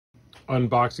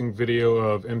unboxing video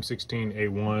of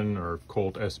M16A1 or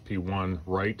Colt SP1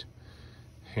 right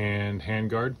hand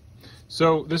handguard.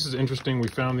 So this is interesting. We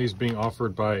found these being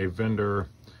offered by a vendor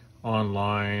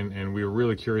online, and we were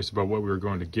really curious about what we were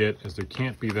going to get, as there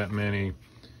can't be that many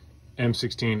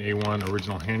M16A1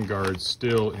 original handguards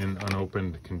still in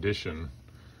unopened condition.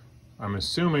 I'm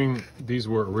assuming these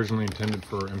were originally intended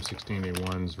for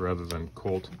M16A1s rather than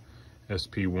Colt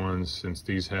SP1s, since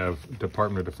these have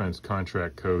Department of Defense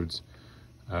contract codes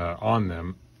on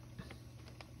them.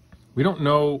 We don't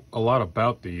know a lot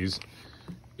about these.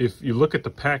 If you look at the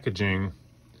packaging,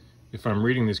 if I'm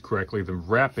reading these correctly, the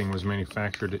wrapping was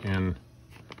manufactured in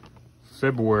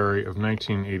February of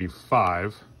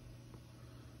 1985.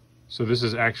 So this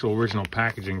is actual original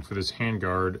packaging for this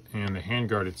handguard, and the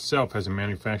handguard itself has a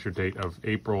manufacture date of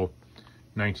April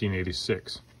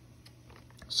 1986.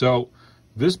 So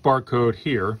this barcode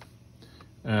here,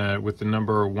 with the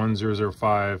number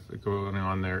 1005 going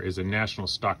on there, is a national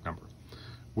stock number,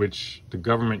 which the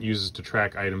government uses to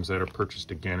track items that are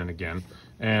purchased again and again.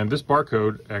 And this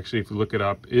barcode, actually, if you look it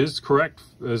up, is correct,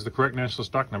 is the correct national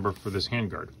stock number for this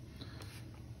handguard.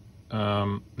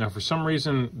 Now, for some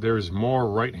reason, there's more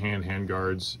right-hand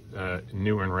handguards,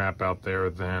 new in wrap out there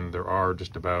than there are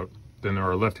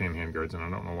left-hand handguards, and I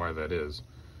don't know why that is,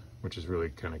 which is really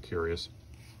kind of curious.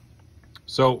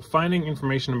 So finding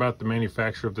information about the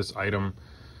manufacture of this item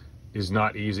is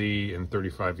not easy. In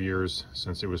 35 years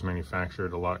since it was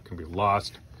manufactured, a lot can be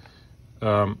lost.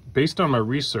 Based on my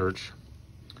research,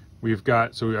 we've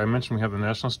got, so I mentioned we have the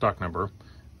national stock number.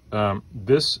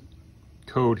 This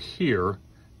code here,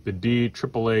 the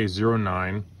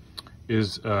D88809,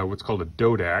 is what's called a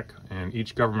DODAC, and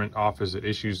each government office that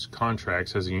issues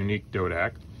contracts has a unique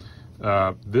DODAC.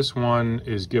 This one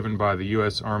is given by the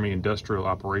U.S. Army Industrial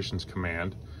Operations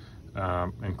Command,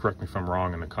 and correct me if I'm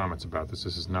wrong in the comments about this.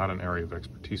 This is not an area of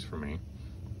expertise for me.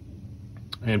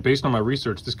 And based on my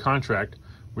research, this contract,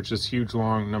 which is huge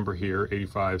long number here,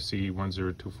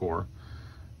 85C1024,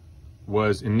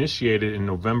 was initiated in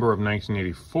November of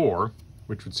 1984,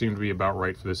 which would seem to be about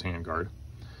right for this handguard.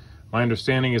 My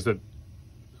understanding is that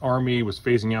Army was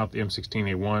phasing out the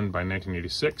M16A1 by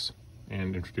 1986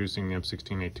 and introducing the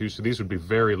M16A2, so these would be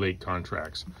very late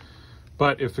contracts.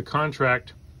 But if the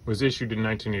contract was issued in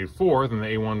 1984, then the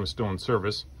A1 was still in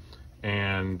service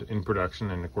and in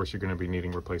production, and of course you're going to be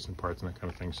needing replacement parts and that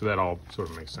kind of thing, so that all sort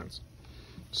of makes sense.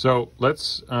 So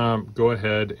let's go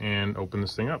ahead and open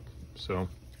this thing up. So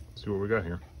let's see what we got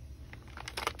here.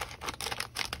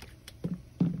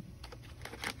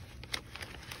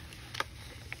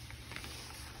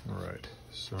 All right,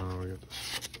 so we got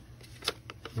this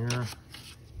here.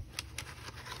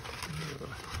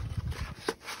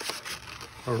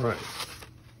 All right.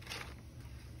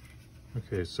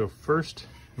 Okay, so first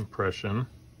impression,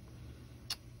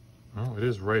 oh, it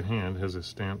is right hand, has a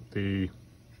stamp. The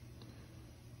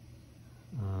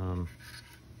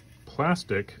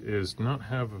plastic does not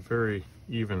have a very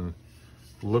even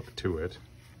look to it.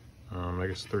 I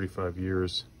guess 35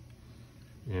 years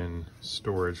in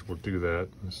storage will do that.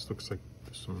 This looks like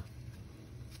there's some,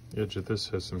 the edge of this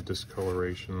has some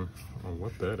discoloration. I don't know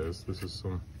what that is. This is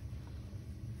some,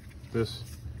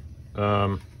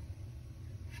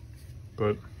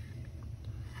 but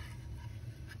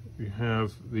we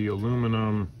have the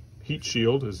aluminum heat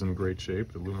shield is in great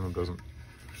shape. The aluminum doesn't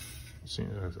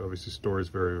obviously stores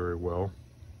very, very well.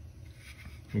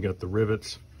 You got the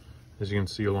rivets, as you can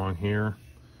see along here.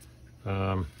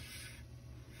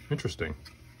 Interesting.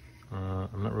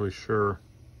 I'm not really sure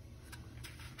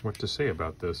what to say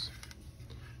about this,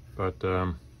 but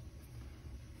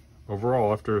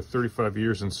overall, after 35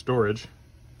 years in storage,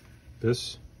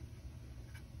 this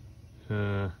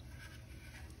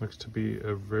looks to be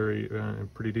a very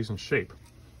pretty decent shape,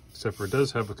 except for it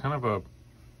does have a kind of a,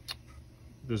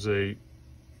 there's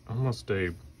almost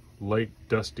a light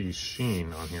dusty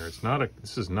sheen on here. It's not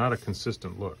this is not a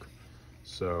consistent look.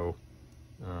 So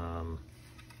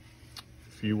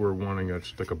if you were wanting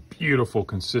just like a beautiful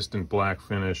consistent black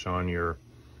finish on your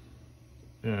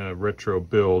retro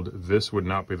build, this would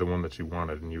not be the one that you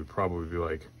wanted, and you would probably be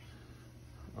like,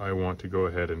 I want to go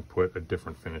ahead and put a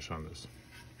different finish on this.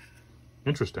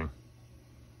 Interesting.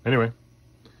 Anyway,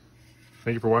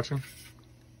 thank you for watching.